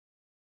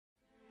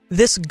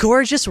This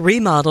gorgeous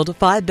remodeled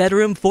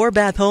 5-bedroom,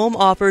 4-bath home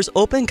offers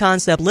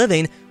open-concept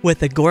living with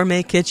the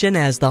gourmet kitchen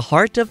as the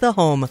heart of the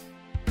home.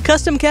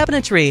 Custom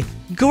cabinetry,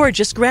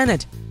 gorgeous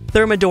granite,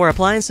 Thermador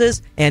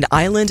appliances, and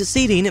island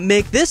seating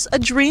make this a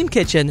dream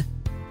kitchen.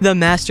 The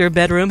master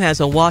bedroom has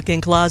a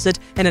walk-in closet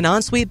and an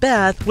ensuite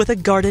bath with a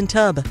garden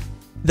tub.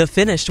 The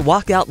finished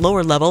walkout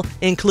lower level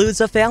includes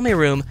a family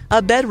room,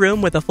 a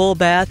bedroom with a full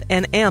bath,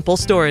 and ample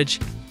storage.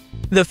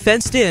 The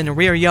fenced-in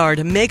rear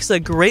yard makes a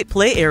great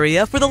play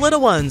area for the little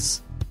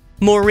ones.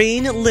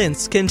 Maureen,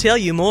 Lintz can tell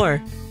you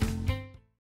more.